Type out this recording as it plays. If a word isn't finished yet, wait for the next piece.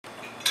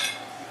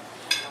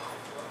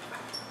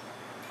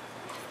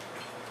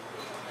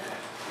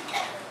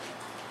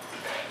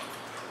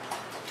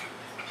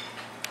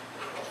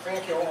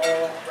thank you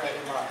all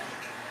very much.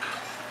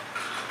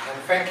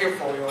 And thank you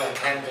for your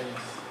attendance.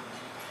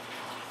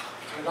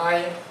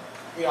 Tonight,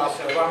 we are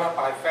surrounded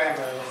by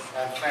families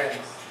and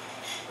friends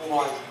who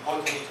are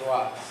important to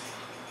us.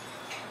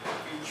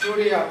 We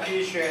truly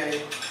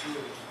appreciate you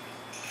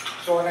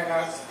joining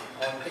us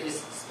on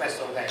this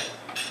special day.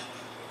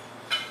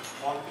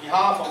 On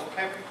behalf of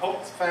Kevin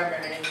Cook's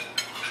family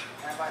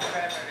and my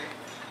family,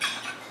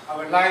 I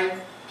would like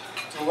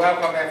to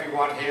welcome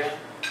everyone here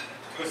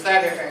to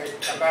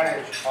celebrate the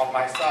marriage of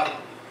my son,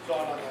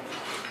 Jonathan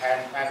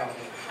and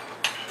Melody.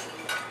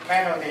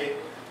 Melody,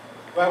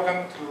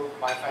 welcome to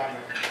my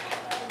family.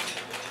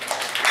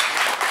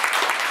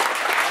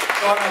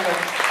 Jonathan,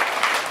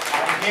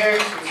 I'm here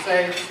to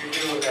say to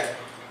you that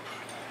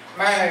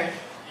marriage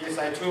is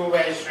a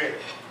two-way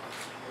street,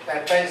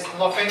 that there is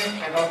nothing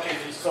cannot be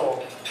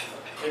resolved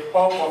if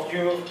both of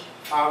you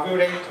are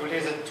willing to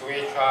listen to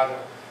each other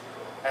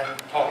and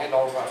talk it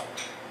over.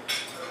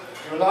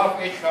 You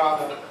love each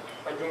other,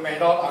 but you may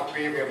not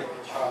agree with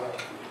each other.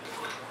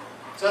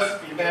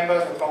 Just remember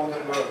the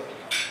golden rule.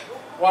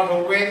 One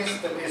who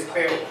wins the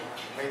dispute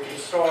may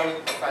destroy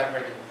the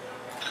family.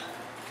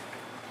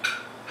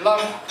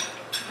 Love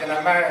in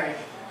a marriage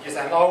is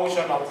an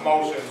ocean of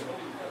motion,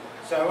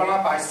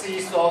 surrounded by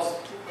seesaws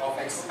of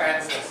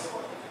expenses.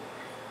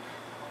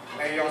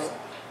 May your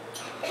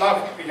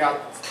love be as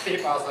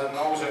deep as an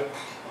ocean,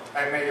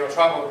 and may your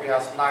trouble be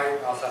as light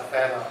as a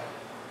feather.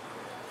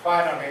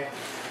 Finally,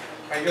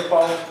 may you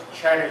both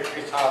cherish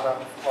each other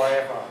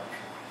forever.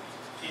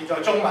 現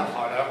在中文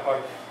台兩句，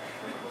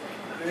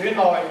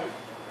戀愛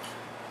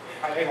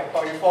係你同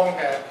對方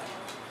嘅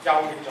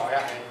優劣在一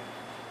起，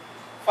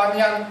婚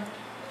姻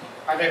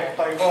係你同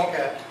對方嘅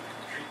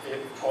缺點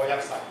過一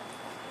世。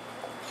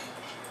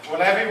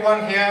Will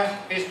everyone here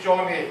please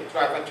join me to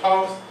have a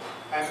toast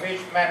and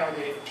wish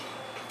Melody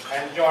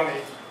and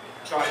Johnny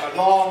to have a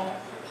long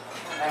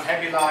and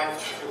happy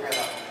life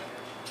together.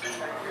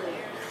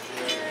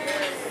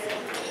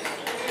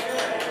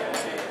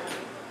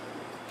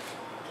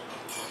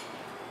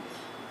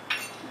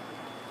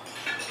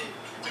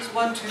 Just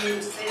want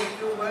to say a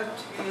few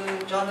words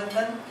to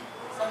Jonathan.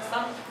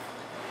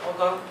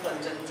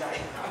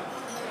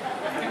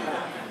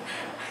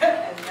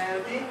 And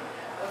Melody.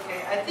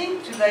 Okay, I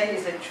think today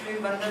is a truly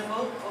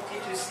wonderful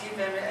to see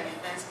family and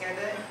friends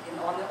gather in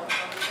honor of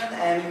Jonathan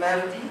and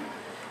Melody.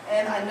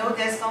 And I know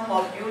that some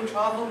of you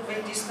travel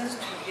great distance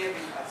to here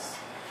with us.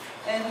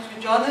 And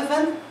to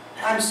Jonathan,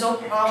 I'm so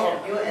proud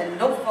of you and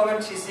look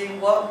forward to seeing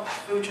what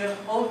future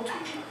holds to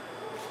you.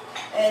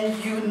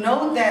 And you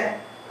know that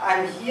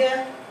I'm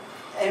here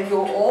and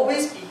will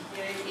always be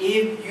here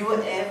if you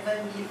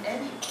ever need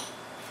anything.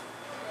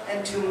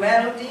 And to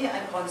Melody,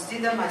 I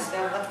consider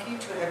myself lucky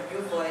to have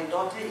you for a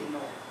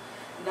daughter-in-law.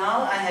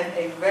 Now I have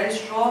a very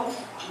strong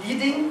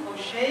knitting,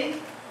 crochet,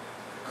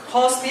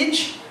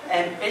 cross-stitch,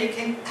 and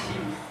baking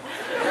team.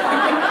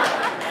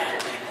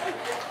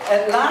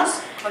 At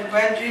last,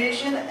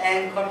 congratulations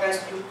and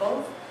congrats to you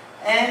both.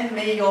 And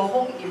may your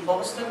home in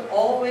Boston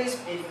always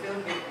be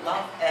filled with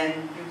love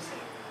and music.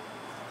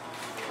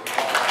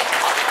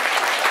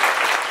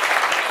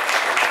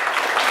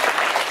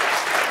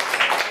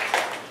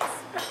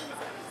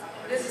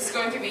 This is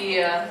going to be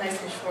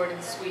nice and short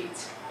and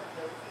sweet.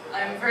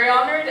 I'm very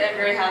honored and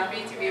very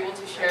happy to be able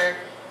to share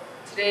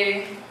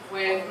today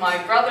with my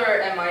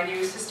brother and my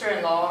new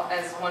sister-in-law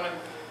as one of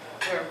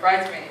their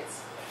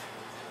bridesmaids.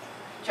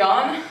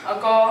 John,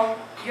 Ako,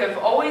 you have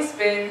always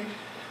been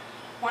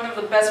one of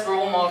the best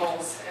role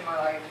models in my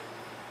life.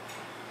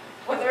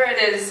 Whether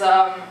it is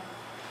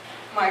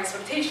my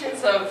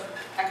expectations of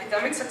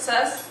academic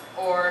success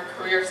or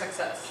career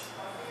success,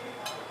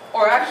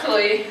 or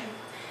actually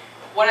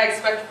what I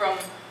expect from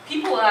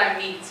people that I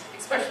meet,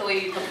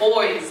 especially the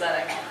boys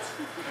that I meet.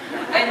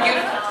 And you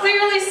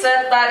clearly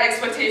set that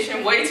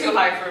expectation way too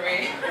high for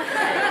me.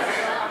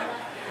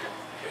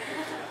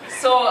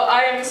 So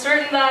I am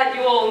certain that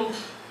you will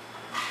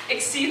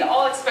exceed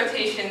all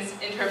expectations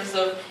in terms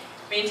of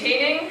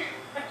maintaining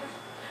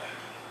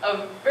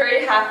a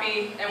very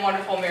happy and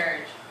wonderful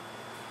marriage.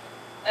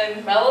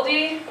 And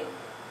Melody,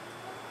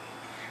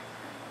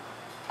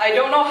 I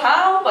don't know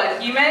how,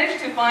 but you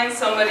managed to find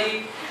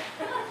somebody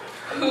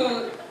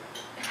who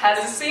has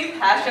the same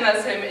passion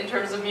as him in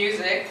terms of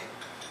music,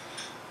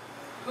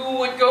 who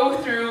would go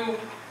through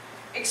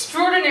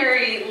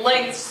extraordinary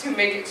lengths to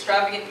make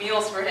extravagant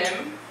meals for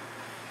him,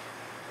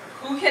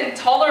 who can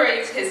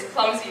tolerate his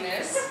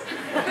clumsiness,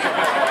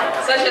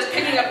 such as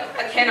picking up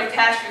a can of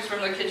cashews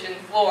from the kitchen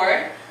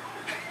floor,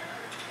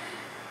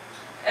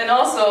 and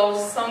also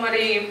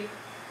somebody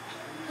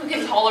who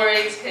can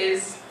tolerate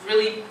his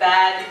really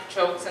bad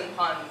jokes and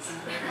puns.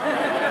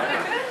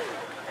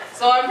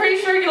 So I'm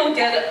pretty sure you'll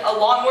get a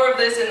lot more of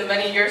this in the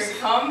many years to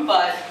come,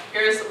 but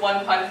here's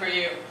one pun for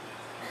you.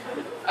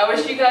 I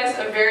wish you guys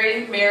a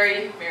very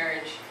merry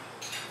marriage.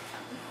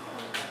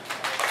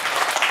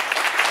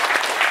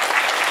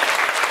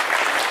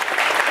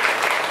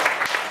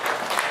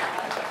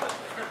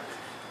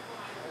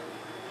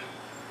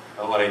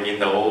 我哋見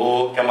到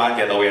今晚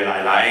嘅老爺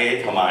奶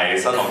奶同埋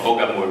新郎哥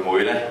嘅妹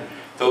妹咧，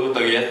都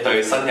對一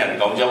對新人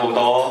講咗好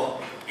多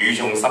語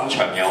重心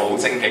長又好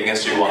精警嘅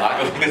説話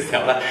咁嘅時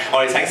候咧，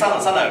我哋請新郎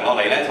新娘落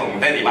嚟咧，同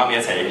爹哋媽咪一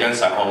齊影張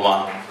相，好唔好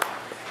啊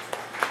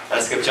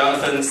？Let's give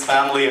Jonathan's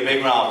family a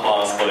big round of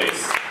applause,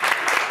 please.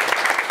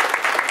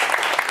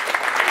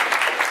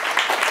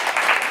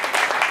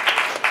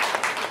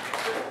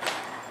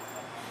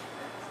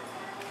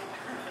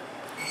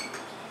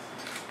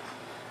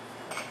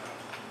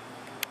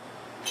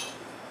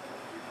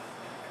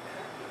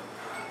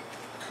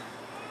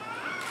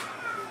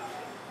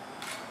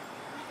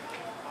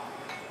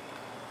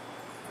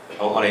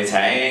 好，我哋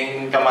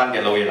請今晚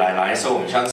嘅老爺奶奶蘇鴻昌。